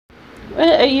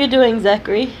What are you doing,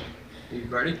 Zachary? Are you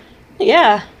ready?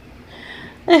 Yeah.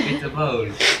 It's a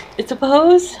pose. It's a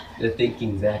pose? The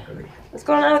thinking Zachary. What's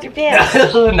going on with your pants?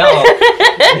 No.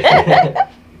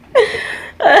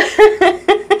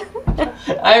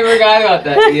 I forgot about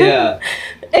that. Yeah.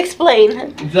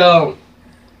 Explain. So,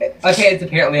 okay, it's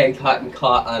apparently I caught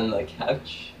on the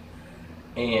couch,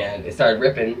 and it started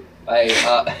ripping.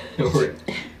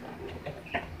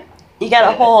 You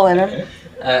got a hole in him.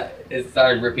 It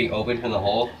started ripping open from the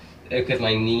hole because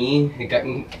my knee had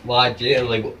gotten lodged in,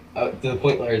 like to the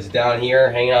point where it's down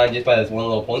here, hanging on just by this one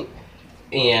little point.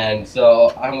 And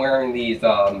so I'm wearing these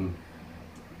other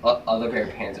pair of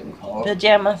pants that we call them.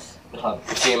 Pajamas.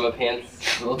 Pajama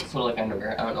pants. They look sort of like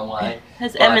underwear. I don't know why.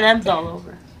 Has M&M's all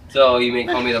over. So you may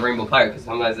call me the Rainbow Pirate because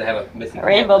sometimes I have a missing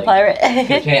Rainbow pant,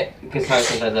 Pirate. Because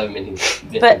sometimes I have a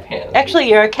missing But pant. actually,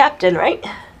 you're a captain, right?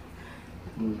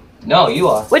 No, you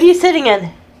are. What are you sitting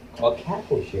in? Well,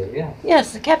 captain's chair, yeah.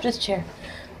 Yes, the captain's chair.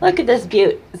 Look at this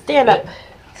beaut. Stand up.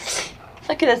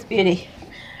 Look at this beauty.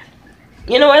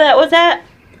 You know where that was at?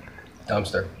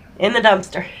 Dumpster. In the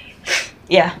dumpster.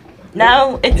 Yeah.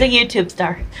 Now it's a YouTube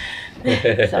star.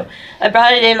 So I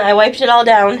brought it in. I wiped it all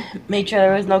down, made sure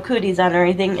there was no cooties on or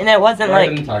anything, and it wasn't like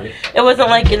in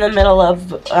the middle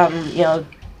of you know,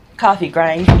 coffee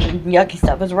grinds and yucky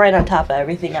stuff. It was right on top of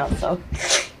everything else. So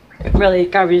really,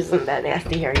 garbage isn't that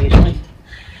nasty here usually.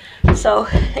 So,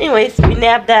 anyways, we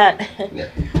nabbed that, Yeah.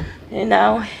 and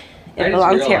now it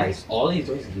belongs here. All these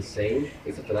doors are the same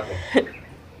except for that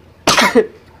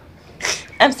one.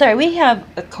 I'm sorry, we have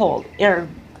a cold or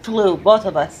flu, both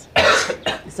of us.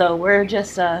 So we're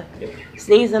just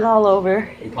sneezing all over.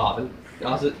 And coughing.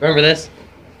 Also, remember this?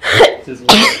 It says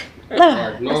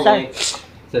love. Normally it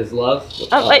says love.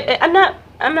 Oh wait, I'm not.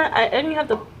 I didn't have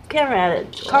the camera at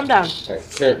it. Calm down.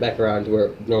 Alright, turn it back around to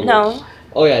where normal. No.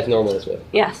 Oh yeah, it's normal this way.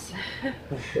 Yes.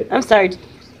 I'm sorry.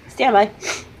 Stand by.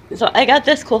 So I got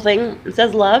this cool thing. It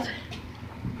says love.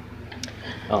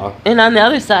 And on the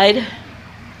other side,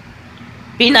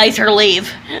 be nice or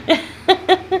leave.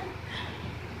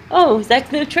 Oh,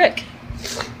 Zach's new trick.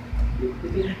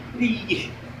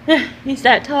 He's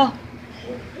that tall.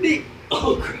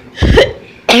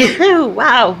 Oh,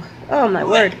 wow. Oh, my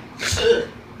word.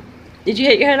 Did you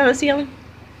hit your head on the ceiling?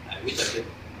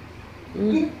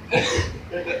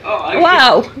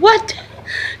 Wow. What?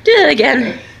 Do it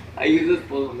again. I use this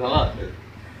for a lot.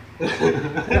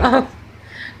 Oh,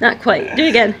 not quite. Do it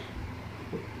again.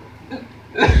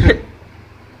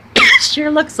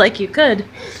 Sure looks like you could.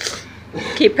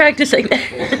 Keep practicing.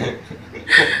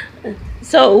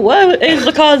 So, what is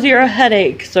the cause of your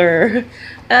headache, sir?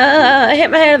 I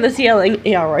hit my head on the ceiling.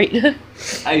 Yeah, right.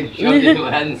 I jumped into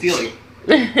my head in the ceiling.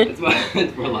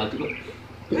 That's more logical.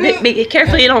 Be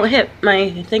careful you don't hit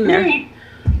my thing there.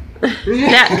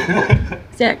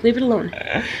 Zach, leave it alone.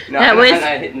 No,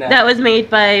 that was made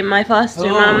by my foster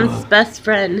mom's best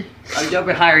friend. I'm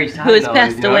jumping higher each time. Who has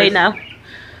passed away now.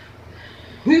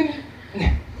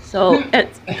 So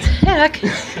it's Zach.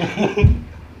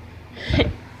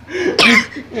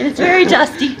 It's very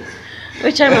dusty,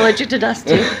 which I'm allergic to dust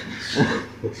too.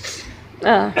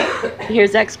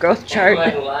 Here's Zach's growth chart.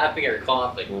 Am I laughing or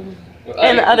coughing?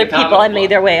 And the other people I made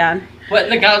their way on. What in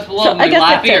the comments below? So, Am I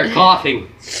laughing or coughing?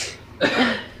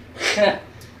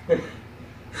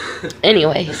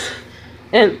 Anyways,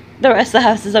 and the rest of the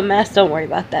house is a mess. Don't worry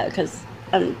about that because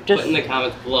I'm just. Put in the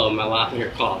comments below. Am I laughing or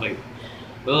coughing?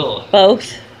 Ugh.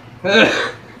 Both.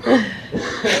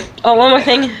 Oh, one more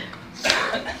thing.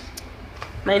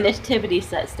 My nativity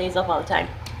set stays up all the time.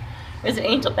 There's an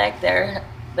angel back there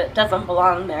that doesn't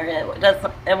belong there.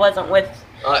 It wasn't with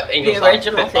the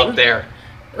original thing. Up there.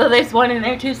 Well, there's one in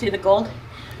there too. See the gold?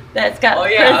 That's got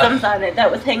prisms on it.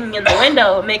 That was hanging in the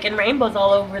window, making rainbows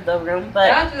all over the room. But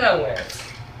that's what I wear.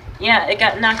 Yeah, it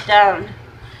got knocked down.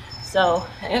 So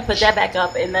I gotta put that back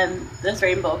up, and then this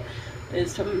rainbow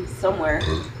is from somewhere.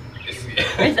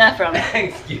 Where's that from?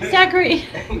 Zachary.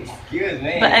 Excuse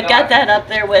me. But I've got that up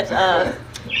there with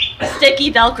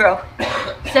sticky Velcro.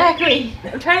 Zachary,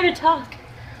 I'm trying to talk.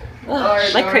 Oh,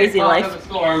 my crazy life.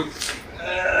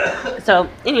 So,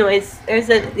 anyways, there's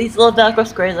these little Velcro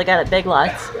squares I got at Big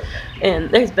Lots, and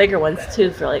there's bigger ones too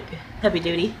for like heavy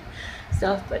duty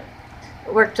stuff. But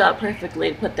it worked out perfectly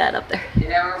to put that up there.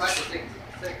 Yeah, we're about to sing.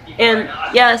 And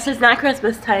yes, it's not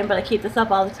Christmas time, but I keep this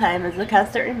up all the time as a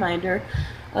constant reminder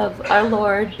of our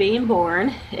Lord being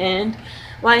born and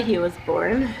why he was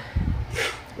born,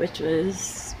 which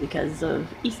was because of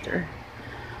Easter.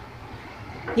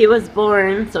 He was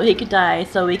born so he could die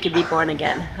so we could be born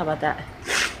again. How about that?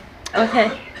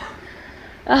 Okay.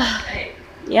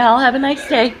 Yeah, I'll have a nice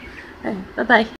day. Bye-bye.